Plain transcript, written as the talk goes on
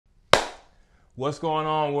What's going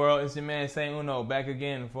on, world? It's your man Saint Uno back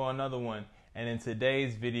again for another one. And in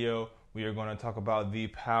today's video, we are going to talk about the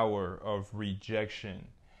power of rejection.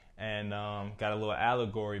 And got a little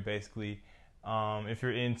allegory, basically. If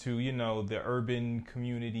you're into, the urban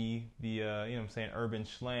community, the, urban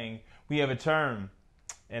slang, we have a term.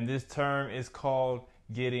 And this term is called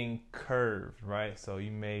getting curved, right? So you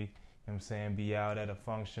may, be out at a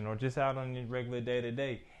function or just out on your regular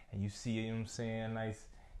day-to-day. And you see, a nice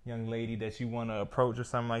young lady that you want to approach or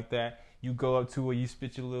something like that. You go up to her, you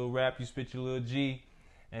spit your little rap, you spit your little G,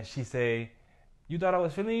 and she say, "You thought I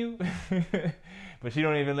was feeling you?" But she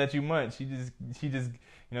don't even let you munch. She just, she just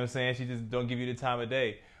don't give you the time of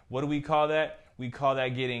day. What do we call that? We call that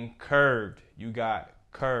getting curved. You got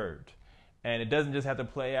curved. And it doesn't just have to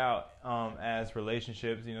play out as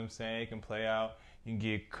relationships, It can play out. You can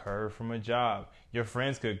get curved from a job. Your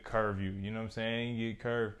friends could curve you, You get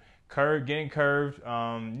curved. Getting curved, you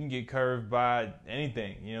can get curved by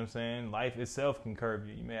anything, Life itself can curve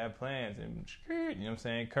you. You may have plans and,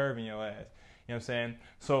 curving your ass,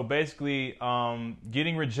 So basically,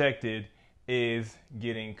 getting rejected is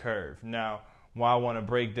getting curved. Now, why I want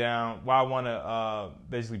to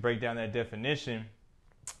basically break down that definition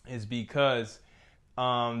is because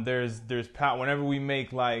there's power. Whenever we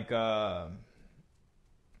make like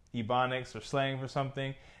ebonics or slang for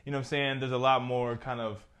something, there's a lot more kind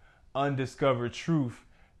of undiscovered truth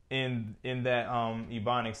in that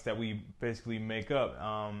ebonics that we basically make up,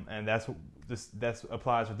 and that's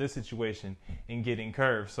applies for this situation in getting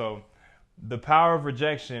curved. So the power of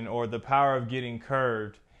rejection, or the power of getting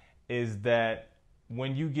curved, is that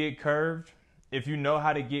when you get curved, if you know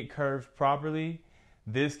how to get curved properly,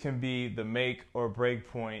 this can be the make or break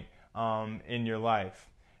point in your life.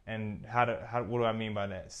 And what do I mean by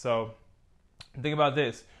that? So think about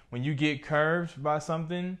this: when you get curved by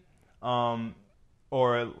something,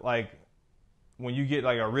 or like when you get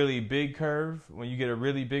like a really big curve, when you get a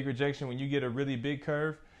really big rejection, when you get a really big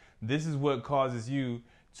curve, this is what causes you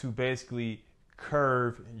to basically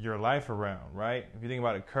curve your life around, right? If you think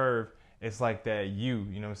about a curve, it's like that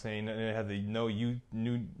it has the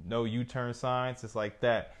no U-turn signs. It's like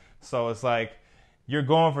that. So it's like you're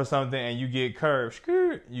going for something and you get curved,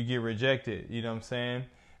 you get rejected.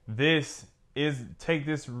 Take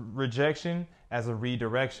this rejection as a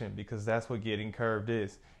redirection, because that's what getting curved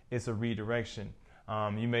is. It's a redirection.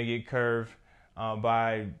 You may get curved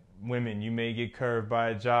by women. You may get curved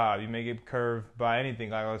by a job. You may get curved by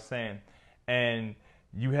anything, like I was saying. And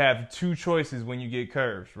you have two choices when you get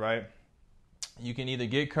curved, right? You can either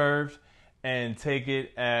get curved and take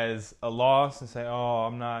it as a loss and say, "Oh,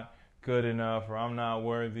 I'm not good enough," or "I'm not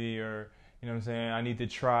worthy," or, I need to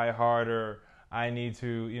try harder. I need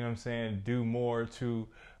to, do more to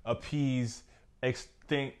appease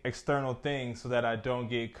external things so that I don't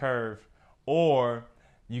get curved. Or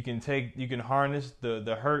you can harness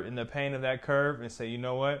the hurt and the pain of that curve and say, "You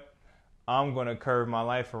know what? I'm going to curve my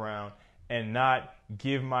life around and not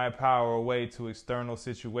give my power away to external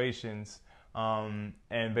situations, and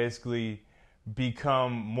basically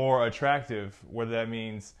become more attractive," whether that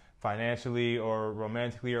means financially or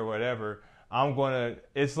romantically or whatever.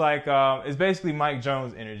 It's like, it's basically Mike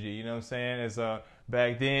Jones energy, It's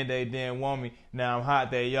back then they didn't want me, now I'm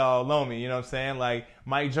hot, they y'all on me, Like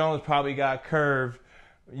Mike Jones probably got curved,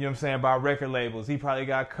 by record labels. He probably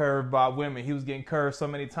got curved by women. He was getting curved so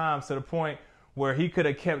many times to the point where he could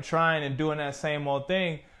have kept trying and doing that same old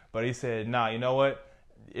thing, but he said, "Nah, you know what?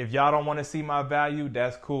 If y'all don't want to see my value,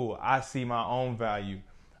 that's cool. I see my own value.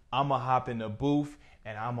 I'm going to hop in the booth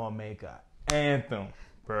and I'm going to make an anthem.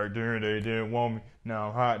 Back then they didn't want me. Now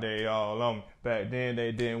I'm hot, they all on me. Back then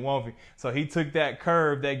they didn't want me." So he took that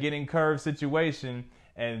getting curved situation,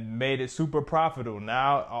 and made it super profitable.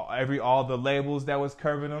 Now all the labels that was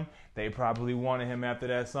curving him, they probably wanted him after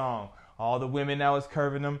that song. All the women that was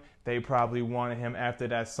curving him, they probably wanted him after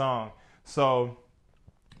that song. So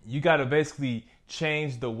you got to basically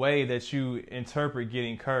change the way that you interpret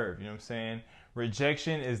getting curved.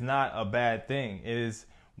 Rejection is not a bad thing. It is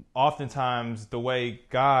oftentimes the way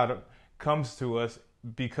God comes to us,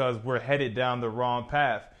 because we're headed down the wrong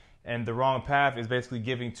path. And the wrong path is basically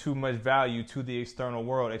giving too much value to the external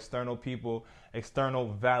world, external people,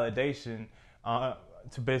 external validation,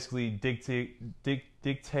 to basically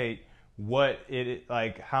dictate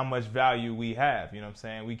how much value we have.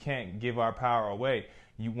 We can't give our power away.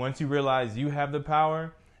 Once you realize you have the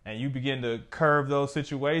power and you begin to curve those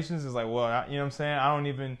situations, it's like, well, I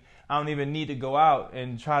don't even need to go out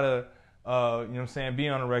and try to, be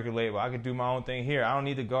on a record label. I could do my own thing here. I don't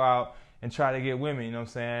need to go out and try to get women,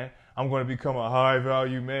 I'm going to become a high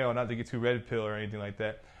value male, not to get too red pill or anything like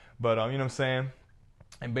that. But,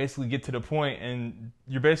 and basically get to the point, and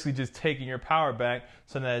you're basically just taking your power back,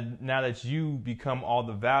 so that now that you become all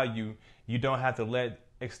the value, you don't have to let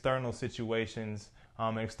external situations,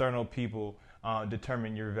 external people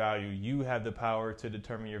determine your value. You have the power to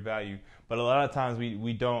determine your value. But a lot of times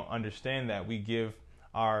we don't understand that. We get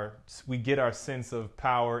our sense of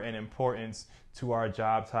power and importance to our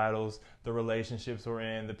job titles, the relationships we're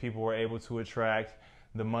in, the people we're able to attract,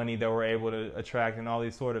 the money that we're able to attract, and all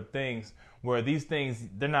these sort of things, where these things,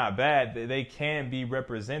 they're not bad. They can be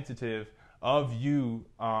representative of you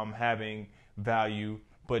having value,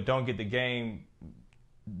 but don't get the game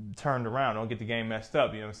turned around. Don't get the game messed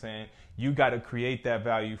up. You know what I'm saying? You got to create that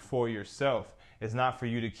value for yourself. It's not for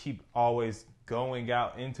you to keep always going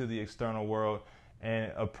out into the external world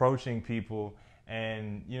and approaching people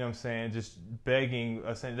and, you know what I'm saying, just begging.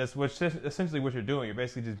 That's essentially what you're doing. You're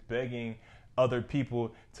basically just begging other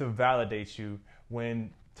people to validate you,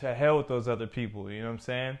 when to hell with those other people. You know what I'm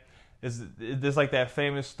saying? It's like that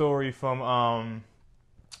famous story from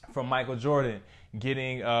Michael Jordan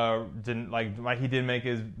getting like he didn't make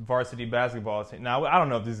his varsity basketball team. Now I don't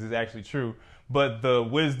know if this is actually true, but the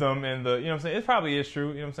wisdom and the, you know what I'm saying, it probably is true.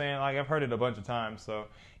 You know what I'm saying? Like, I've heard it a bunch of times. So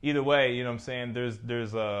either way, you know what I'm saying, there's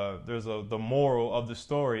the moral of the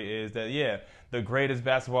story is that, yeah, the greatest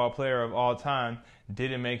basketball player of all time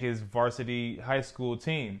didn't make his varsity high school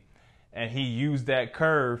team, and he used that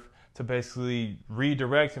curve to basically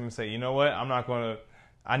redirect him and say, you know what,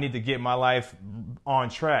 I need to get my life on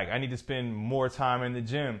track. I need to spend more time in the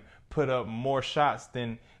gym, put up more shots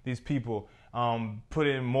than these people, put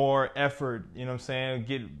in more effort, you know what I'm saying,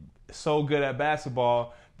 get so good at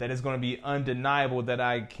basketball that it's going to be undeniable that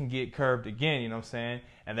I can get curved again, you know what I'm saying,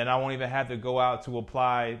 and then I won't even have to go out to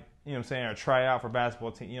apply, you know what I'm saying, or try out for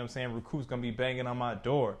basketball team, you know what I'm saying, recruits going to be banging on my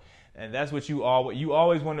door. And that's what you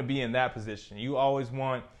always want to be in that position. You always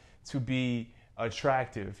want to be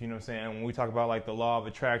attractive, you know what I'm saying? When we talk about like the law of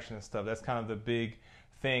attraction and stuff, that's kind of the big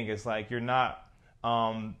thing. It's like you're not,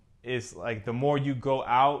 it's like the more you go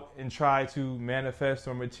out and try to manifest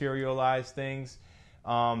or materialize things,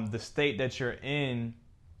 the state that you're in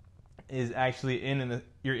is actually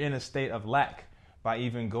you're in a state of lack by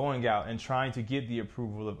even going out and trying to get the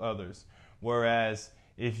approval of others. Whereas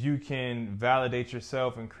if you can validate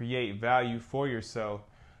yourself and create value for yourself,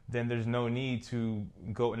 then there's no need to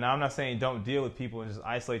go. Now, I'm not saying don't deal with people and just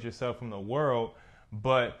isolate yourself from the world,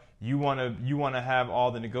 but you want to have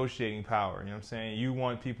all the negotiating power. You know what I'm saying? You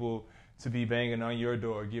want people to be banging on your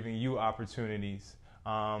door, giving you opportunities,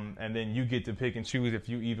 and then you get to pick and choose if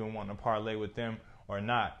you even want to parlay with them or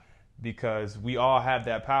not. Because we all have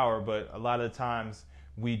that power, but a lot of times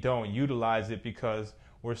we don't utilize it because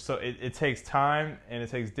it takes time and it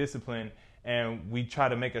takes discipline, and we try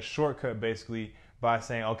to make a shortcut basically by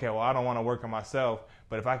saying, okay, well, I don't want to work on myself,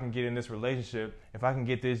 but if I can get in this relationship, if I can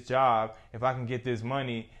get this job, if I can get this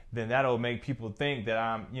money, then that'll make people think that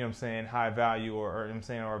I'm, you know what I'm saying, high value or I'm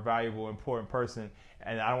saying, or a valuable, important person,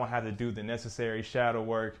 and I don't have to do the necessary shadow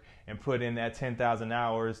work and put in that 10,000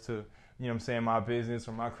 hours to, you know what I'm saying, my business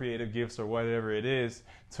or my creative gifts or whatever it is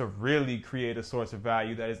to really create a source of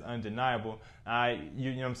value that is undeniable.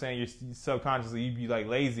 You know what I'm saying, you're subconsciously, you'd be like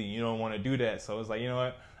lazy, you don't want to do that. So it's like, you know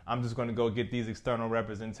what, I'm just going to go get these external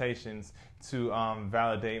representations to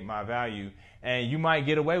validate my value. And you might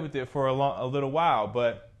get away with it for a little while,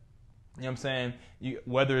 but you know what I'm saying,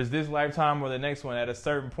 whether it's this lifetime or the next one, at a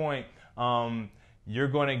certain point, you're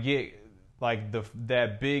going to get like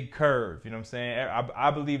that big curve. You know what I'm saying? I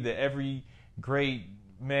believe that every great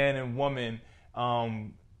man and woman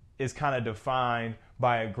is kind of defined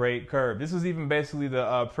by a great curve. This was even basically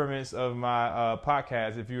the premise of my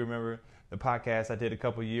podcast. If you remember the podcast I did a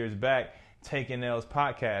couple years back, Taking L's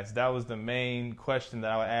podcast, that was the main question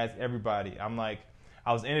that I would ask everybody.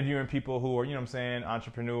 I was interviewing people who are, you know what I'm saying,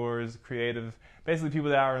 entrepreneurs, creative, basically people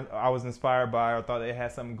that I was inspired by or thought they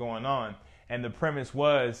had something going on. And the premise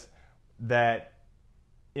was that,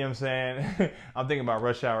 you know what I'm saying, I'm thinking about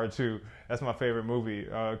Rush Hour 2. That's my favorite movie.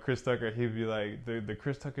 Chris Tucker, he'd be like, the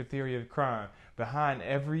Chris Tucker theory of crime. Behind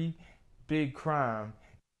every big crime,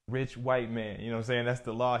 rich white man. You know what I'm saying? That's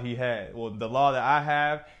the law he had. Well, the law that I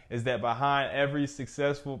have is that behind every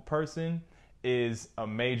successful person is a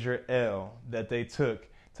major L that they took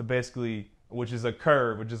to basically, which is a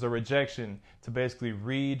curve, which is a rejection, to basically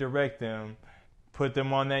redirect them, put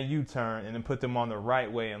them on that U-turn, and then put them on the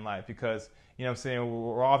right way in life. Because, you know what I'm saying,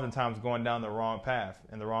 we're oftentimes going down the wrong path.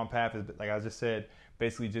 And the wrong path is, like I just said,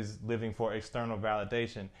 basically just living for external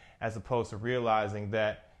validation, as opposed to realizing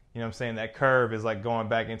that, you know what I'm saying, that curve is like going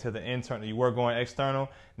back into the internal. You were going external,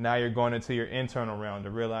 now you're going into your internal realm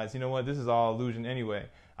to realize, you know what, this is all illusion anyway.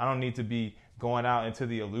 I don't need to be going out into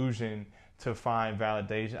the illusion to find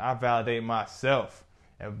validation. I validate myself.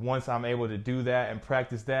 And once I'm able to do that and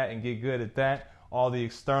practice that and get good at that, all the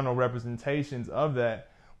external representations of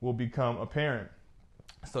that will become apparent.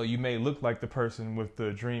 So you may look like the person with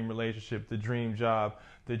the dream relationship, the dream job,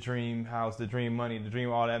 the dream house, the dream money, the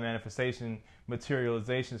dream, all that manifestation,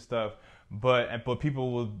 materialization stuff. But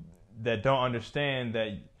people that don't understand that,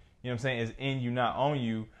 you know what I'm saying, is in you, not on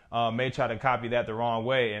you, may try to copy that the wrong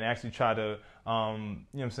way and actually try to, you know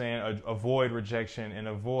what I'm saying, avoid rejection and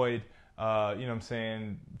avoid, you know what I'm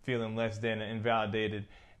saying, feeling less than and invalidated,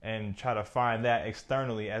 and try to find that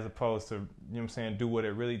externally as opposed to, you know what I'm saying, do what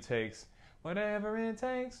it really takes. Whatever it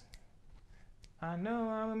takes, I know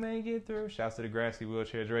I'ma make it through. Shouts to the grassy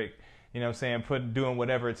wheelchair Drake. You know what I'm saying? Doing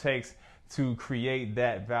whatever it takes to create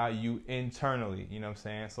that value internally. You know what I'm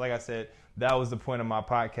saying? So like I said, that was the point of my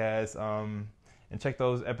podcast. And check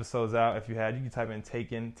those episodes out if you had. You can type in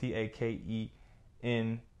Taken, TAKENL's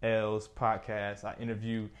podcast. I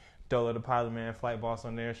interviewed Dola the Pilot Man, Flight Boss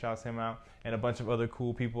on there. Shouts him out. And a bunch of other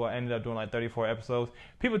cool people. I ended up doing like 34 episodes.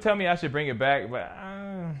 People tell me I should bring it back, but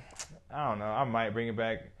I don't know. I might bring it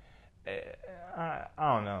back. I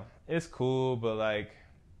don't know. It's cool, but like,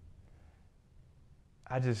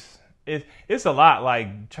 it's a lot,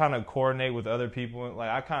 like trying to coordinate with other people. Like,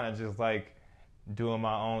 I kind of just like doing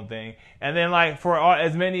my own thing. And then like for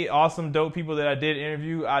as many awesome, dope people that I did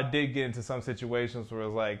interview, I did get into some situations where it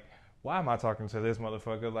was like, why am I talking to this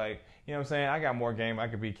motherfucker? Like, you know what I'm saying? I got more game I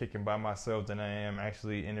could be kicking by myself than I am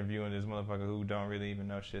actually interviewing this motherfucker who don't really even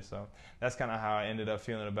know shit. So that's kind of how I ended up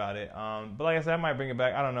feeling about it. But like I said, I might bring it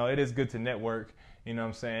back. I don't know. It is good to network, you know what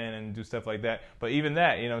I'm saying, and do stuff like that. But even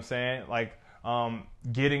that, you know what I'm saying, like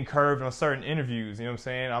getting curved on certain interviews, you know what I'm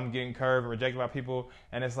saying? I'm getting curved and rejected by people,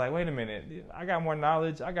 and it's like, wait a minute, I got more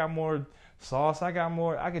knowledge, I got more sauce, I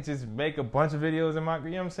could just make a bunch of videos in my,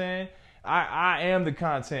 you know what I'm saying? I am the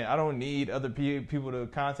content. I don't need other people to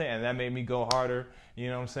content, and that made me go harder, you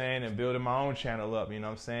know what I'm saying, and building my own channel up, you know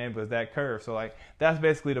what I'm saying, but that curve. So like, that's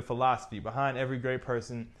basically the philosophy. Behind every great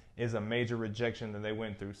person is a major rejection that they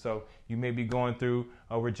went through. So you may be going through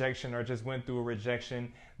a rejection or just went through a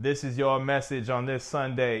rejection. This is your message on this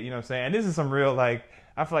Sunday, you know what I'm saying? And this is some real, like,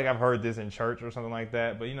 I feel like I've heard this in church or something like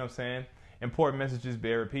that, but you know what I'm saying? Important messages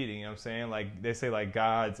bear repeating, you know what I'm saying? Like, they say like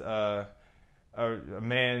God's, a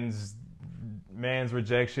man's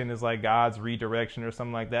rejection is like God's redirection or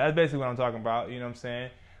something like that. That's basically what I'm talking about, you know what I'm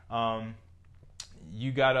saying?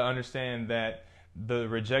 You got to understand that the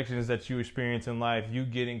rejections that you experience in life, you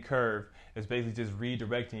getting curved, is basically just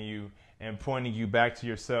redirecting you and pointing you back to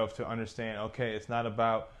yourself to understand, okay, it's not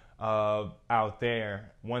about out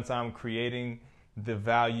there. Once I'm creating the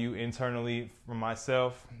value internally for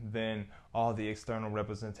myself, then all the external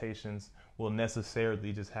representations will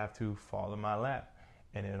necessarily just have to fall in my lap.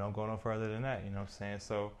 And it don't go no further than that, you know what I'm saying?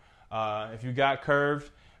 So if you got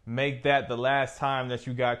curved, make that the last time that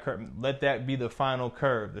you got curved. Let that be the final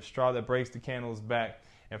curve, the straw that breaks the camel's back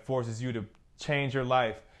and forces you to change your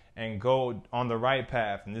life and go on the right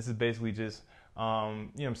path. And this is basically just, you know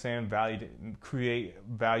what I'm saying, create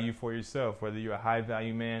value for yourself, whether you're a high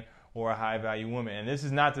value man or a high value woman. And this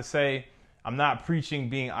is not to say, I'm not preaching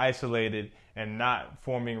being isolated and not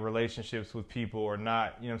forming relationships with people or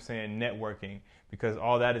not, you know what I'm saying, networking, because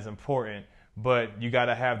all that is important. But you got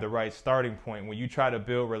to have the right starting point. When you try to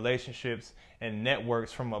build relationships and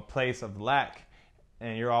networks from a place of lack,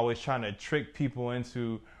 and you're always trying to trick people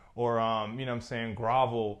into, or, you know what I'm saying,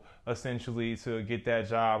 grovel essentially to get that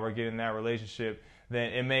job or get in that relationship,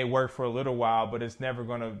 then it may work for a little while, but it's never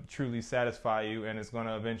going to truly satisfy you, and it's going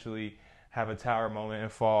to eventually have a tower moment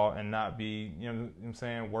and fall and not be, you know what I'm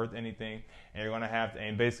saying, worth anything. And you're going to have to,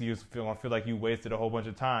 and basically you're going to feel like you wasted a whole bunch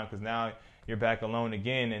of time, because now you're back alone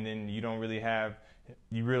again, and then you don't really have,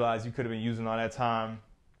 you realize you could have been using all that time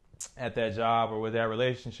at that job or with that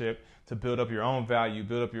relationship to build up your own value,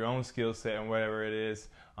 build up your own skill set and whatever it is,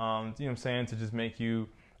 you know what I'm saying, to just make you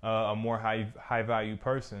a more high value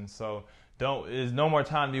person. So there's no more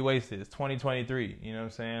time to be wasted. It's 2023, you know what I'm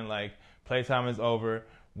saying? Like, playtime is over.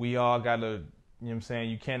 We all got to, you know what I'm saying,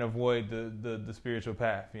 you can't avoid the spiritual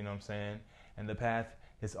path, you know what I'm saying? And the path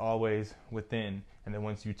is always within. And then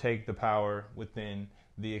once you take the power within,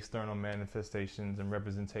 the external manifestations and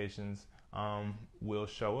representations will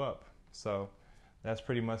show up. So that's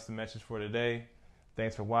pretty much the message for today.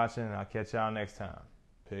 Thanks for watching, and I'll catch y'all next time.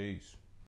 Peace.